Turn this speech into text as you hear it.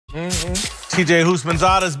TJ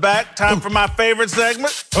Husmanzada's back. Time for my favorite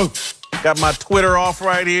segment. Got my Twitter off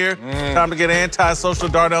right here. Time to get antisocial.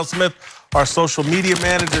 Darnell Smith, our social media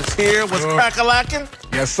manager's here. What's crack-a-lackin'?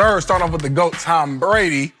 Yes, sir. Start off with the GOAT, Tom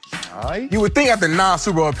Brady. You would think after 9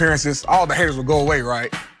 Super Bowl appearances, all the haters would go away,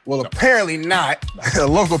 right? Well, apparently not. A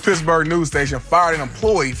local Pittsburgh news station fired an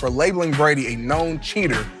employee for labeling Brady a known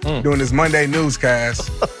cheater during his Monday newscast.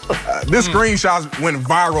 This screenshot went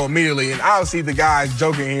viral immediately, and obviously the guy's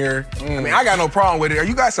joking here. I mean, I got no problem with it. Are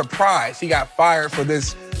you guys surprised he got fired for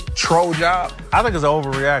this troll job? I think it's an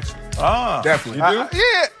overreaction. Definitely. You do?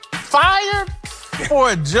 Yeah, fired for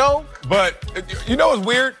a joke. But you know what's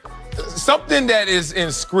weird? Something that is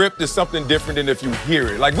in script is something different than if you hear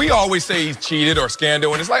it. Like, we always say he's cheated or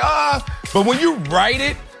scandal, and it's like, but when you write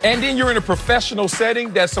it, and then you're in a professional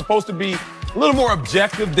setting that's supposed to be a little more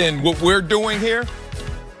objective than what we're doing here,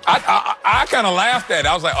 I kind of laughed at it.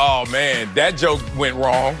 I was like, oh, man, that joke went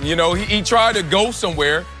wrong. You know, he tried to go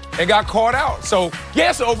somewhere and got caught out. So,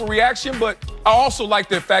 yeah, it's an overreaction, but I also like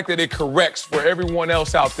the fact that it corrects for everyone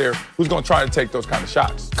else out there who's going to try to take those kind of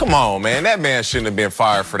shots. Come on, man. That man shouldn't have been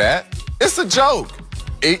fired for that. It's a joke.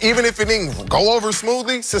 Even if it didn't go over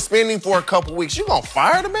smoothly, suspending for a couple weeks, you gonna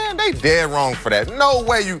fire the man? They dead wrong for that. No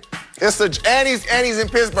way you. And he's in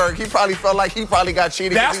Pittsburgh. He probably felt like he probably got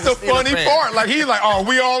cheated. That's the funny part. Like, he's like, oh,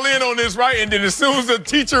 we all in on this, right? And then as soon as the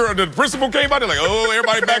teacher or the principal came out, they're like, oh,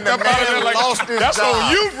 everybody backed up out of there. Like, that's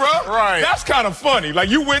on you, bro. Right. That's kind of funny. Like,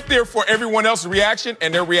 you went there for everyone else's reaction,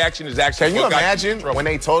 and their reaction is actually. Can you imagine when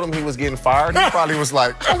they told him he was getting fired? He probably was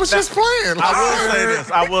like, I was just playing.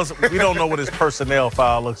 I will say this. We don't know what his personnel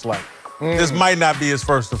file looks like. This might not be his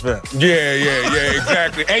first offense. Yeah,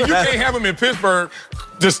 exactly. And you can't have him in Pittsburgh.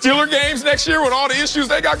 The Steeler games next year with all the issues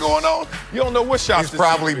they got going on, you don't know what shots. He's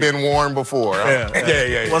probably been warned before.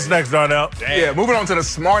 Yeah. What's next, Darnell? Yeah, moving on to the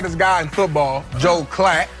smartest guy in football, Joe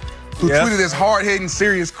Clatt, who tweeted this hard-hitting,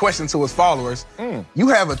 serious question to his followers. You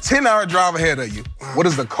have a 10-hour drive ahead of you. What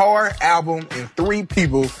is the car, album, and 3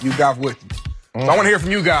 people you got with you? So I want to hear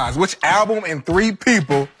from you guys. Which album and 3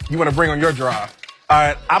 people you want to bring on your drive? All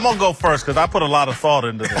right, I'm going to go first because I put a lot of thought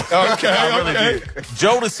into this. Okay.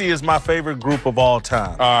 Jodeci is my favorite group of all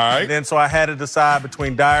time. All right. And then so I had to decide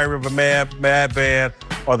between Diary of a Madman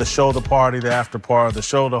or The Show, The Party, The After Party, The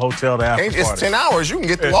Show, The Hotel, The After Party. It's 10 hours. You can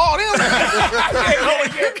get through all them.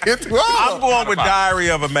 I'm going with Diary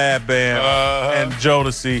of a Madman and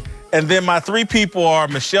Jodeci. And then my 3 people are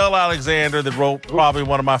Michelle Alexander, that wrote probably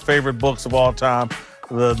one of my favorite books of all time,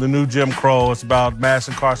 the new Jim Crow. It's about mass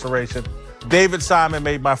incarceration. David Simon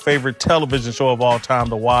made my favorite television show of all time,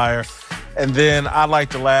 The Wire. And then I like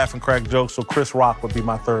to laugh and crack jokes, so Chris Rock would be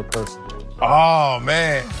my 3rd person. Oh,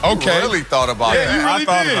 man. Okay. You really thought about that. You really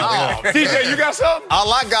did. TJ, you got something?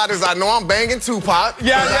 All I got is I know I'm banging Tupac.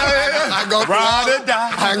 Yeah. I go through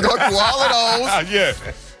all of those. Yeah.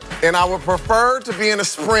 And I would prefer to be in a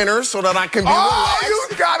Sprinter so that I can be relaxed. You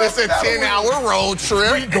got it. It's a 10-hour road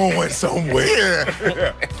trip. We going somewhere.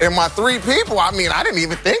 Yeah. And my 3 people, I mean, I didn't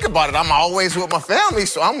even think about it. I'm always with my family,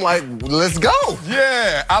 so I'm like, let's go.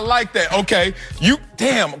 Yeah, I like that. Okay,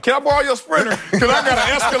 damn, can I borrow your Sprinter? Because I got an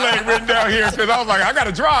Escalade written down here because I was like, I got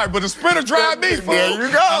to drive, but the Sprinter drive me, fool. There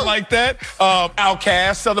you go. I like that.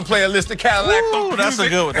 Outkast, Southern Playlist, Cadillac. Ooh, that's a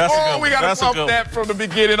good one. That's a good one. We got to pump that from the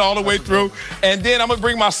beginning all the way through. And then I'm going to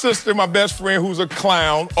bring my sister, my best friend, who's a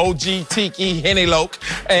clown, OG Tiki Henneloke.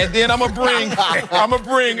 And then I'm going to bring,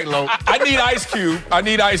 I need Ice Cube. I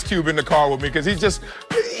need Ice Cube in the car with me because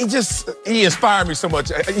he inspired me so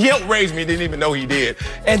much. He helped raise me, didn't even know he did.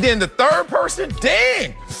 And then the 3rd person,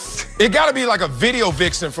 dang, it got to be like a video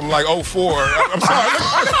vixen from like 04. I'm sorry.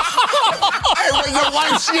 Hey, when your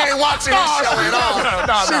wife, she ain't watching this show at all.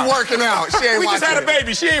 No. She working out. She ain't watching. We just had a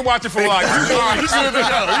baby. She ain't watching for like. You good to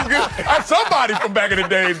go. Somebody from back in the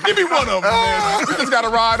days. Give me one of them, man. We just got to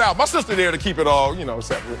ride out. My sister there to keep it all,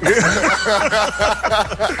 separate.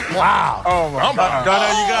 Wow. Oh, my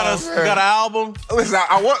God. You got an album? Listen,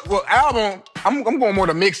 album, I'm going more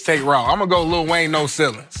the mixtape route. I'm going to go Lil Wayne, No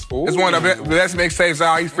Ceilings. It's one of the best mixtapes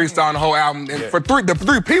out. He's freestyling the whole album. And for the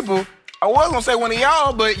 3 people, I was going to say one of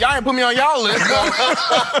y'all, but y'all ain't put me on y'all list. So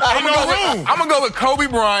I'm going to go with Kobe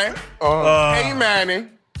Bryant, Peyton Manning.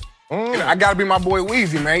 I got to be my boy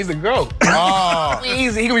Weezy, man. He's a GOAT.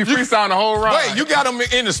 Weezy, he can be freestyling the whole ride. Wait, you got him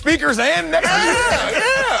in the speakers and next to you?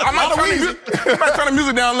 Yeah. I might turn the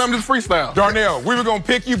music down and let him just freestyle. Darnell, we were going to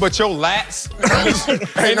pick you, but your lats,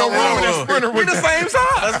 ain't no room in that Sprinter. We the same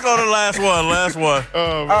size. Let's go to the last one.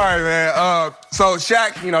 All right, man. So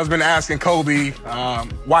Shaq, has been asking Kobe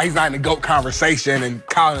why he's not in the GOAT conversation, and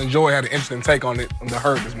Colin and Joy had an interesting take on it on the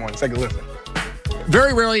Herd this morning. Take a listen.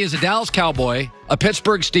 Very rarely is a Dallas Cowboy, a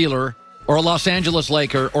Pittsburgh Steeler, or a Los Angeles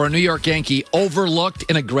Laker or a New York Yankee overlooked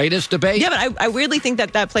in a greatest debate? Yeah, but I weirdly think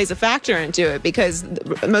that plays a factor into it because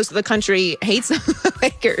most of the country hates the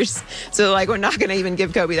Lakers. So, like, we're not going to even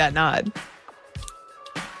give Kobe that nod.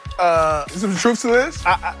 Is there some truth to this?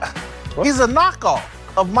 He's a knockoff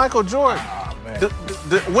of Michael Jordan. Oh,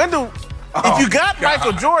 man. If you got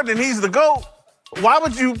Michael Jordan and he's the GOAT, why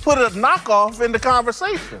would you put a knockoff in the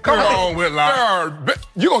conversation? Come on, Whitlock.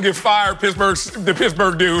 You're going to get fired, the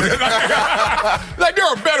Pittsburgh dude. Like, there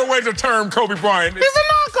are better ways to term Kobe Bryant. He's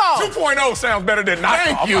a knockoff. 2.0 sounds better than knockoff.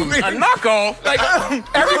 Thank you. A knockoff? Like,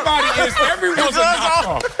 everyone's a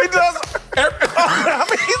knockoff. He does. I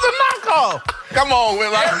mean, he's a knockoff. Come on,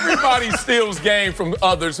 Whitlock. Everybody steals game from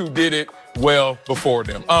others who did it well before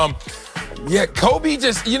them. Yeah, Kobe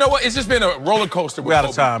just, you know what? It's just been a roller coaster with We're out Kobe.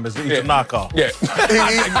 of time. He's a knockoff. Yeah.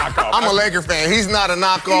 I'm a Laker fan. He's not a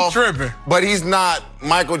knockoff. He's tripping. But he's not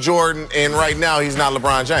Michael Jordan, and right now he's not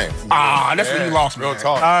LeBron James. That's when you lost me. Real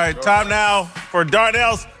talk. All right, time now for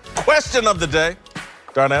Darnell's question of the day.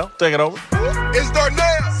 Darnell, take it over. It's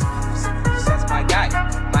Darnell's. That's my guy.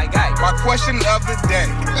 My guy. My question of the day.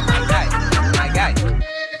 My guy. My guy.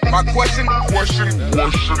 My question of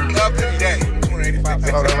the day. I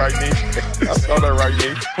saw that right, knee. I saw that right,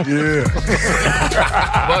 knee. Yeah.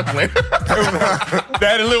 Buckling.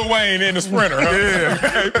 That and Lil Wayne in the sprinter. Huh?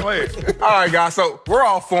 Yeah. Play it. All right, guys. So we're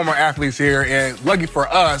all former athletes here, and lucky for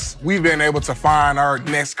us, we've been able to find our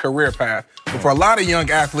next career path. But for a lot of young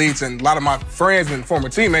athletes and a lot of my friends and former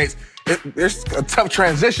teammates, there's a tough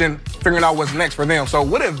transition figuring out what's next for them. So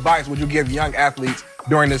what advice would you give young athletes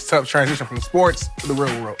during this tough transition from sports to the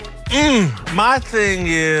real world? My thing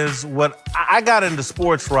is, I got into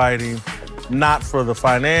sports writing not for the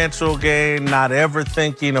financial gain, not ever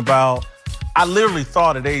thinking about. I literally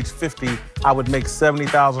thought at age 50 I would make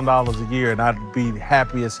 $70,000 a year and I'd be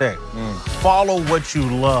happy as heck. Follow what you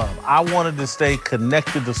love. I wanted to stay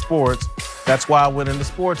connected to sports. That's why I went into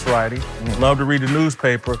sports writing. Love to read the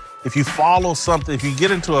newspaper. If you follow something, if you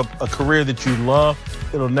get into a career that you love,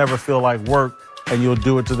 it'll never feel like work, and you'll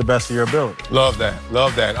do it to the best of your ability. Love that.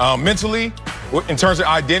 Love that. Mentally, in terms of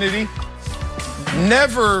identity,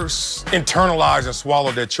 never internalize and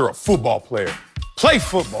swallow that you're a football player. Play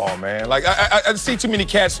football, man. Like, I see too many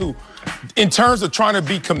cats who, in terms of trying to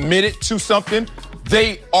be committed to something,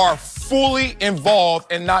 they are fully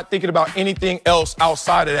involved and not thinking about anything else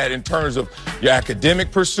outside of that in terms of your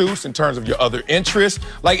academic pursuits, in terms of your other interests.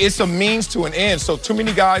 Like, it's a means to an end. So too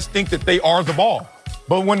many guys think that they are the ball.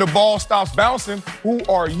 But when the ball stops bouncing, who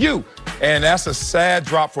are you? And that's a sad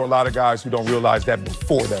drop for a lot of guys who don't realize that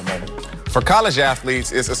before that moment. For college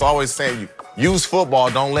athletes, it's always saying use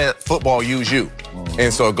football, don't let football use you.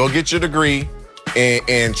 And so go get your degree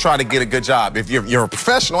and try to get a good job. If you're a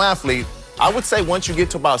professional athlete, I would say once you get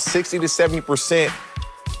to about 60 to 70%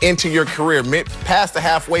 into your career, past the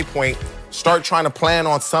halfway point, start trying to plan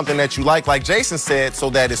on something that you like Jason said, so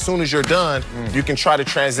that as soon as you're done, you can try to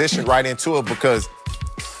transition right into it, because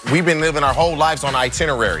we've been living our whole lives on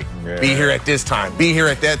itinerary. Yeah. Be here at this time, be here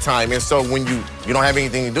at that time. And so when you don't have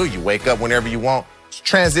anything to do, you wake up whenever you want.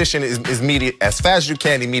 Transition is immediate, as fast as you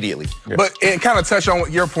can immediately. Yeah. But it kind of touch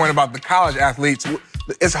on your point about the college athletes.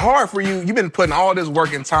 It's hard for you. You've been putting all this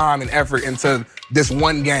work and time and effort into this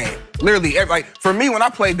one game. Literally, like for me, when I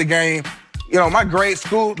played the game, you know, my grade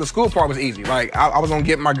the school part was easy. Like I was gonna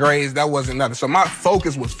get my grades, that wasn't nothing. So my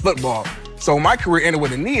focus was football. So my career ended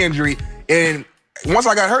with a knee injury, and once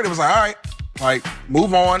I got hurt, it was like, all right, like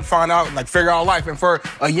move on, find out, like figure out life. And for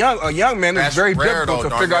a young man, it's very difficult to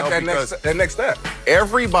figure out that next step.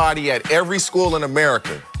 Everybody at every school in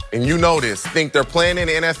America, and you know this, think they're playing in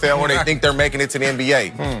the NFL or they think they're making it to the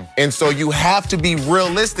NBA. And so you have to be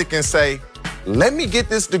realistic and say, let me get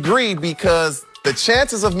this degree, because the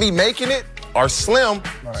chances of me making it are slim.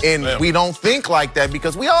 We don't think like that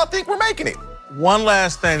because we all think we're making it. One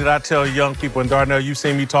last thing that I tell young people, and Darnell, you've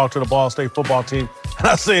seen me talk to the Ball State football team, and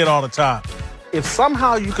I say it all the time. If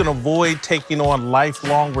somehow you can avoid taking on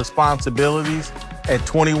lifelong responsibilities at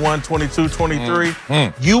 21, 22, 23,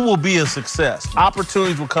 you will be a success.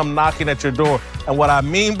 Opportunities will come knocking at your door. And what I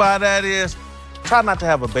mean by that is, try not to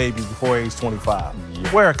have a baby before age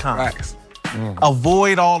 25. Wear a condom.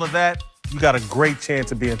 Avoid all of that. You got a great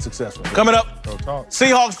chance of being successful. Coming up,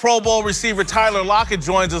 Seahawks Pro Bowl receiver Tyler Lockett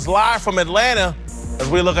joins us live from Atlanta as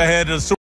we look ahead to the Super Bowl.